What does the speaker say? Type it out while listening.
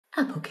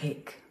apple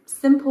cake.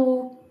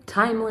 Simple,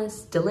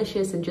 timeless,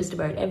 delicious in just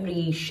about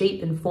every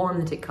shape and form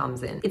that it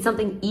comes in. It's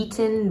something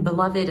eaten,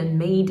 beloved, and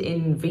made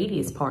in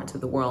various parts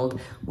of the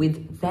world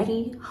with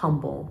very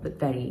humble but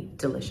very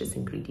delicious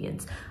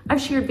ingredients.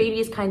 I've shared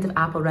various kinds of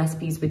apple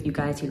recipes with you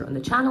guys here on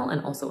the channel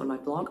and also on my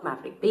blog,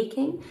 Maverick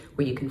Baking,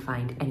 where you can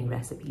find any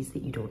recipes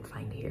that you don't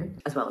find here,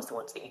 as well as the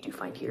ones that you do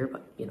find here,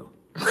 but you know.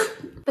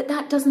 But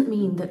that doesn't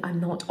mean that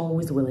I'm not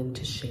always willing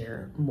to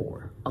share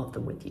more of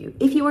them with you.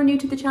 If you are new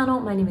to the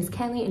channel, my name is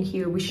Kelly, and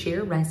here we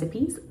share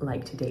recipes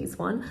like today's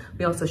one.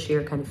 We also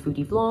share kind of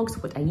foodie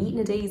vlogs, what I eat in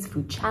a day,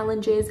 food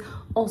challenges,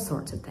 all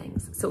sorts of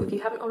things. So if you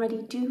haven't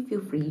already, do feel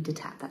free to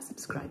tap that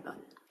subscribe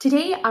button.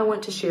 Today, I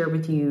want to share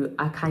with you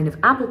a kind of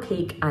apple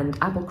cake and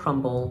apple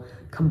crumble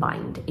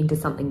combined into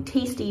something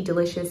tasty,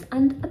 delicious,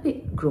 and a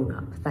bit grown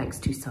up, thanks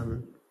to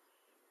some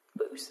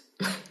booze.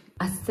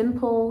 A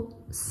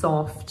simple,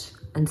 soft,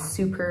 and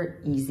super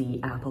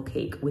easy apple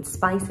cake with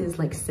spices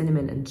like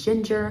cinnamon and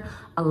ginger,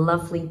 a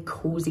lovely,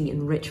 cozy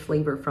and rich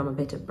flavor from a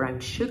bit of brown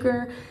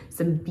sugar,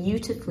 some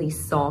beautifully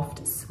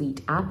soft,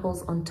 sweet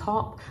apples on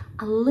top,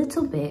 a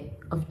little bit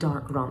of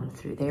dark rum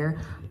through there,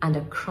 and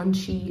a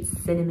crunchy,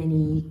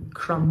 cinnamony,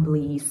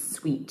 crumbly,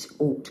 sweet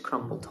oat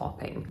crumble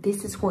topping.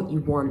 This is what you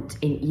want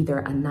in either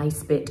a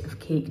nice bit of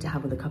cake to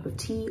have with a cup of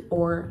tea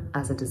or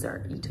as a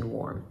dessert eaten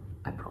warm.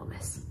 I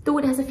promise. Though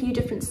it has a few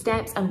different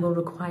steps and will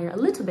require a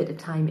little bit of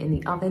time in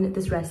the oven,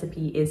 this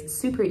recipe is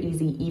super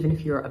easy even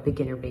if you're a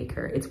beginner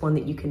baker. It's one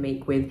that you can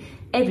make with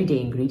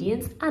everyday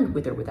ingredients and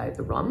with or without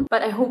the rum.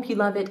 But I hope you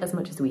love it as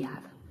much as we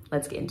have.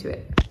 Let's get into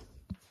it.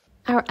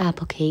 Our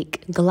apple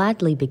cake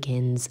gladly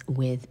begins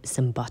with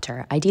some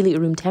butter, ideally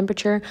at room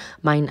temperature.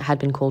 Mine had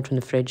been cold from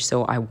the fridge,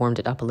 so I warmed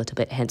it up a little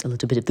bit, hence a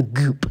little bit of the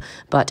goop.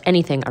 But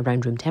anything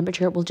around room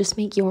temperature will just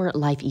make your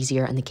life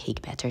easier and the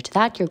cake better. To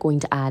that, you're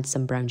going to add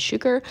some brown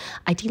sugar,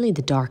 ideally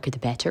the darker the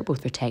better,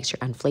 both for texture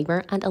and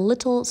flavour, and a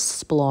little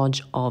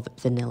splodge of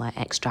vanilla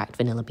extract,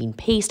 vanilla bean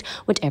paste,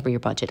 whatever your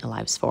budget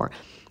allows for.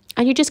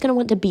 And you're just going to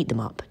want to beat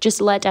them up.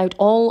 Just let out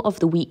all of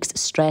the week's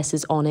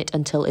stresses on it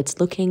until it's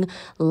looking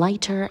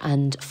lighter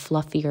and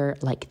fluffier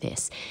like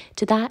this.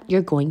 To that,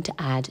 you're going to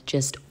add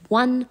just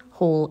one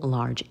whole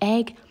large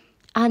egg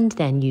and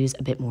then use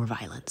a bit more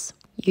violence.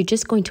 You're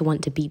just going to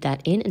want to beat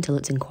that in until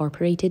it's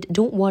incorporated.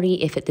 Don't worry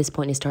if at this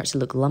point it starts to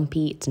look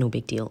lumpy, it's no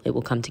big deal. It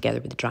will come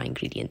together with the dry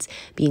ingredients,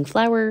 being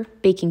flour,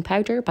 baking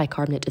powder,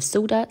 bicarbonate of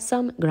soda,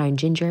 some ground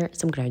ginger,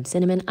 some ground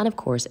cinnamon, and of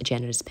course a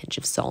generous pinch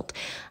of salt.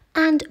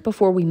 And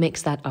before we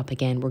mix that up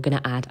again, we're going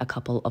to add a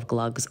couple of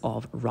glugs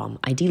of rum.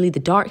 Ideally the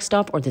dark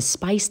stuff or the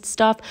spiced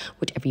stuff,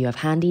 whatever you have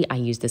handy. I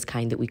use this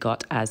kind that we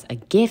got as a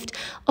gift.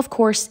 Of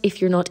course, if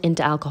you're not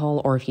into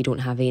alcohol or if you don't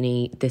have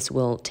any, this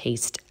will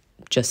taste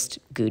just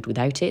good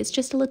without it. It's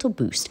just a little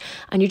boost.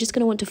 And you're just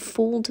going to want to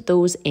fold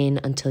those in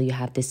until you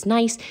have this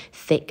nice,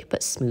 thick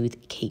but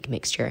smooth cake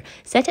mixture.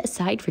 Set it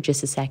aside for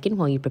just a second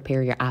while you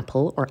prepare your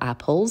apple or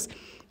apples.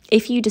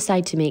 If you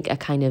decide to make a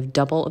kind of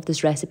double of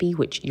this recipe,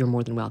 which you're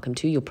more than welcome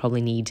to, you'll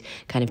probably need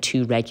kind of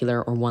 2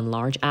 regular or 1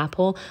 large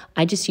apple.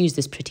 I just used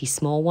this pretty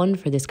small one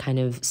for this kind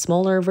of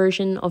smaller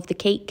version of the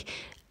cake,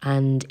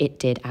 and it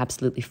did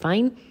absolutely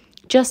fine.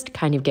 Just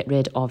kind of get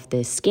rid of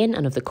the skin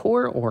and of the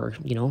core, or,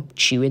 you know,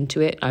 chew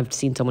into it. I've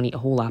seen someone eat a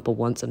whole apple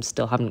once and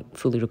still haven't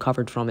fully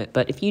recovered from it.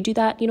 But if you do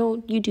that, you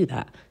know, you do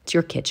that. It's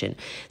your kitchen.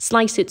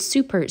 Slice it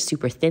super,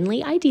 super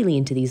thinly, ideally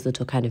into these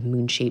little kind of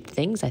moon-shaped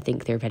things. I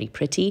think they're very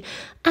pretty.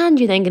 And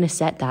you're then going to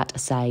set that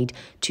aside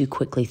to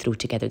quickly throw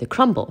together the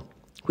crumble,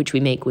 which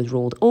we make with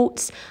rolled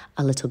oats,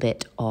 a little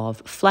bit of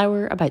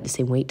flour, about the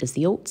same weight as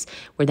the oats.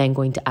 We're then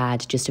going to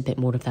add just a bit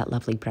more of that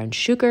lovely brown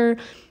sugar,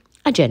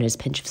 a generous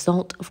pinch of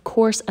salt, of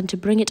course, and to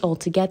bring it all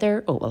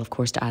together, oh, well, of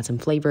course, to add some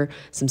flavour,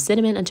 some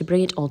cinnamon, and to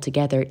bring it all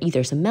together,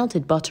 either some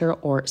melted butter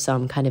or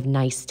some kind of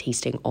nice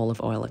tasting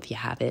olive oil if you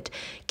have it.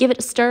 Give it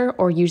a stir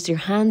or use your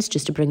hands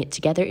just to bring it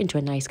together into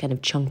a nice kind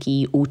of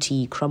chunky,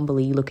 oaty,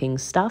 crumbly looking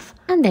stuff.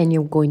 And then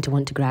you're going to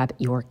want to grab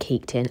your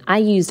cake tin. I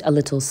used a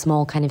little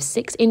small kind of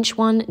 6-inch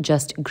one,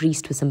 just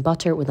greased with some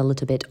butter with a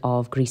little bit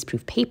of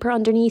greaseproof paper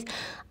underneath.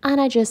 And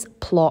I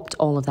just plopped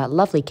all of that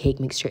lovely cake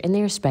mixture in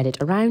there, spread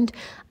it around,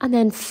 and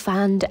then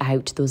fanned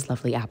out those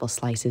lovely apple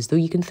slices. Though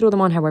you can throw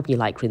them on however you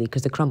like, really,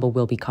 because the crumble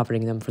will be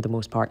covering them for the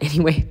most part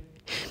anyway.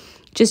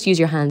 Just use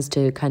your hands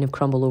to kind of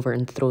crumble over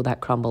and throw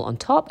that crumble on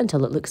top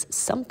until it looks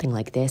something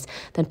like this.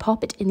 Then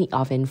pop it in the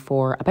oven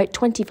for about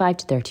 25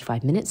 to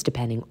 35 minutes,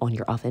 depending on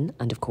your oven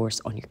and, of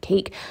course, on your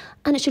cake.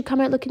 And it should come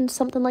out looking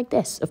something like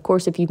this. Of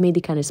course, if you've made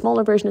the kind of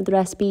smaller version of the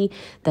recipe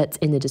that's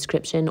in the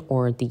description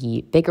or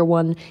the bigger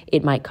one,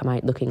 it might come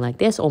out looking like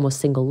this, almost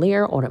single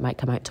layer, or it might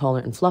come out taller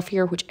and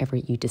fluffier, whichever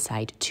you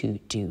decide to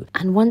do.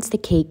 And once the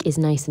cake is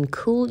nice and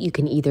cool, you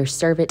can either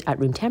serve it at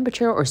room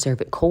temperature or serve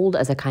it cold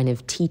as a kind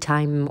of tea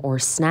time or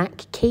snack.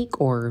 snack cake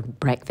or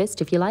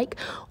breakfast if you like,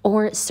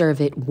 or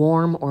serve it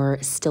warm or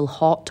still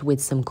hot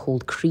with some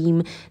cold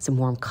cream, some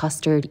warm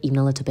custard, even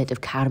a little bit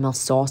of caramel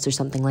sauce or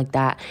something like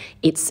that.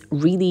 It's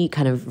really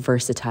kind of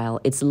versatile.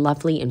 It's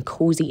lovely and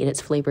cozy in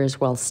its flavors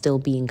while still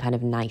being kind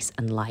of nice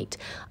and light.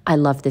 I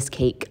love this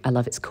cake. I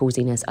love its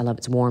coziness. I love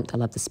its warmth. I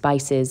love the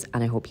spices,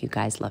 and I hope you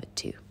guys love it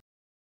too.